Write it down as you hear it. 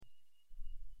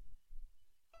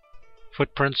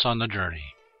Footprints on the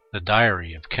Journey. The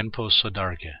Diary of Khenpo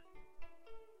Sodargye.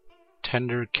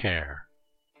 Tender Care.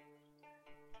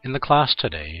 In the class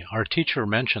today, our teacher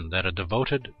mentioned that a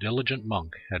devoted, diligent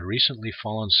monk had recently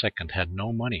fallen sick and had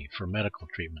no money for medical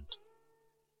treatment.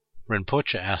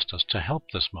 Rinpoche asked us to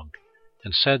help this monk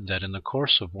and said that in the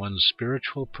course of one's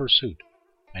spiritual pursuit,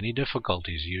 many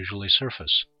difficulties usually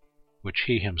surface, which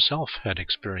he himself had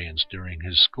experienced during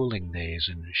his schooling days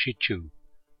in Shichu.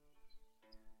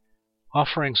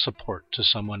 Offering support to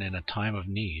someone in a time of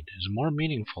need is more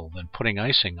meaningful than putting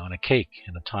icing on a cake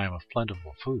in a time of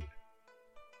plentiful food.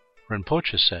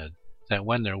 Rinpoche said that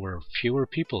when there were fewer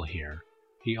people here,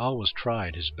 he always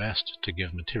tried his best to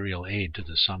give material aid to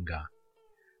the Sangha.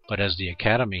 But as the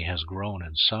academy has grown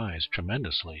in size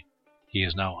tremendously, he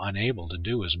is now unable to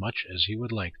do as much as he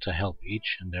would like to help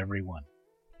each and every one.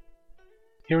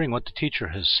 Hearing what the teacher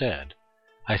has said,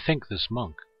 I think this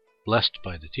monk, blessed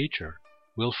by the teacher,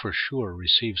 will for sure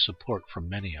receive support from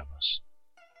many of us.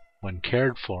 When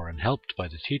cared for and helped by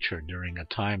the teacher during a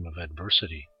time of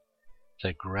adversity,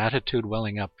 the gratitude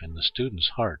welling up in the student's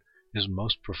heart is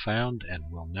most profound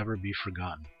and will never be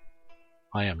forgotten.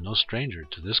 I am no stranger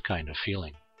to this kind of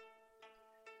feeling.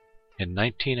 In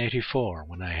 1984,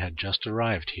 when I had just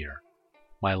arrived here,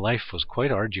 my life was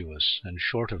quite arduous and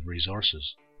short of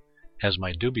resources, as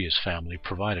my dubious family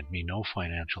provided me no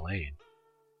financial aid.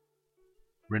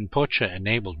 Rinpoche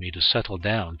enabled me to settle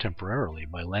down temporarily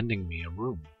by lending me a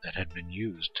room that had been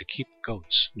used to keep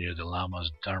goats near the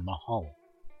Lama's Dharma hall.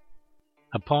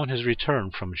 Upon his return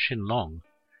from Shinlong,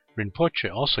 Rinpoche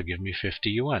also gave me 50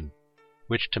 yuan,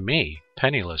 which to me,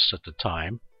 penniless at the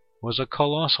time, was a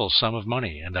colossal sum of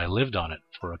money, and I lived on it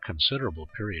for a considerable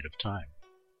period of time.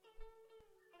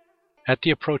 At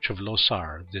the approach of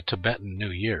Losar, the Tibetan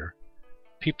New Year,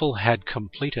 people had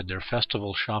completed their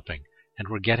festival shopping and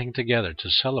were getting together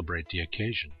to celebrate the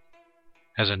occasion.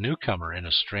 As a newcomer in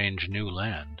a strange new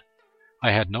land,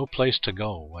 I had no place to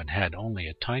go and had only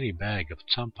a tiny bag of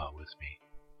tsampa with me.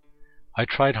 I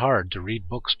tried hard to read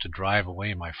books to drive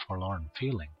away my forlorn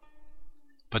feeling,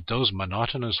 but those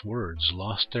monotonous words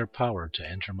lost their power to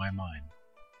enter my mind.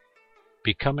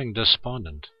 Becoming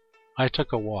despondent, I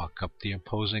took a walk up the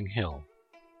opposing hill.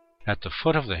 At the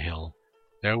foot of the hill,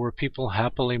 there were people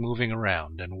happily moving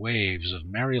around, and waves of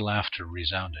merry laughter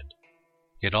resounded.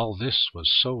 Yet all this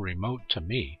was so remote to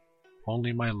me,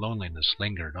 only my loneliness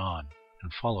lingered on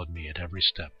and followed me at every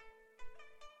step.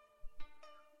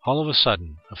 All of a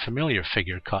sudden, a familiar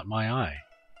figure caught my eye.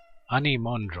 Ani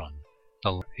Mondron,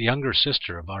 the younger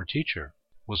sister of our teacher,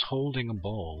 was holding a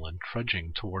bowl and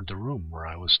trudging toward the room where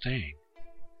I was staying.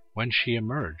 When she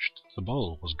emerged, the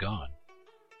bowl was gone.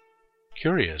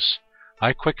 Curious,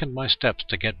 I quickened my steps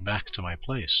to get back to my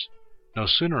place. No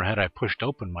sooner had I pushed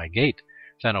open my gate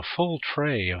than a full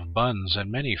tray of buns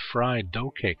and many fried dough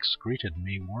cakes greeted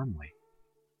me warmly.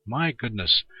 My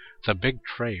goodness, the big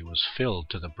tray was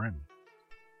filled to the brim.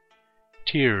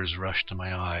 Tears rushed to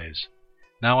my eyes.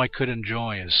 Now I could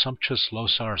enjoy a sumptuous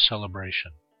Losar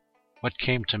celebration. What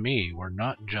came to me were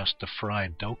not just the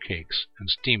fried dough cakes and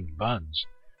steamed buns,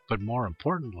 but more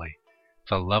importantly,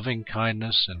 the loving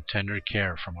kindness and tender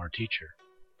care from our teacher.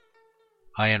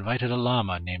 I invited a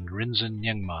Lama named Rinzin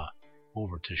Nyingma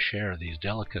over to share these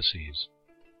delicacies.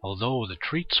 Although the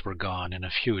treats were gone in a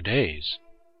few days,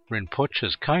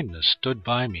 Rinpoche's kindness stood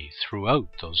by me throughout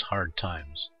those hard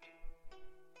times.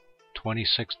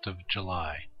 26th of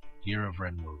July, Year of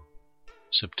Renwu,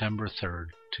 September 3rd,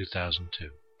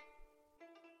 2002.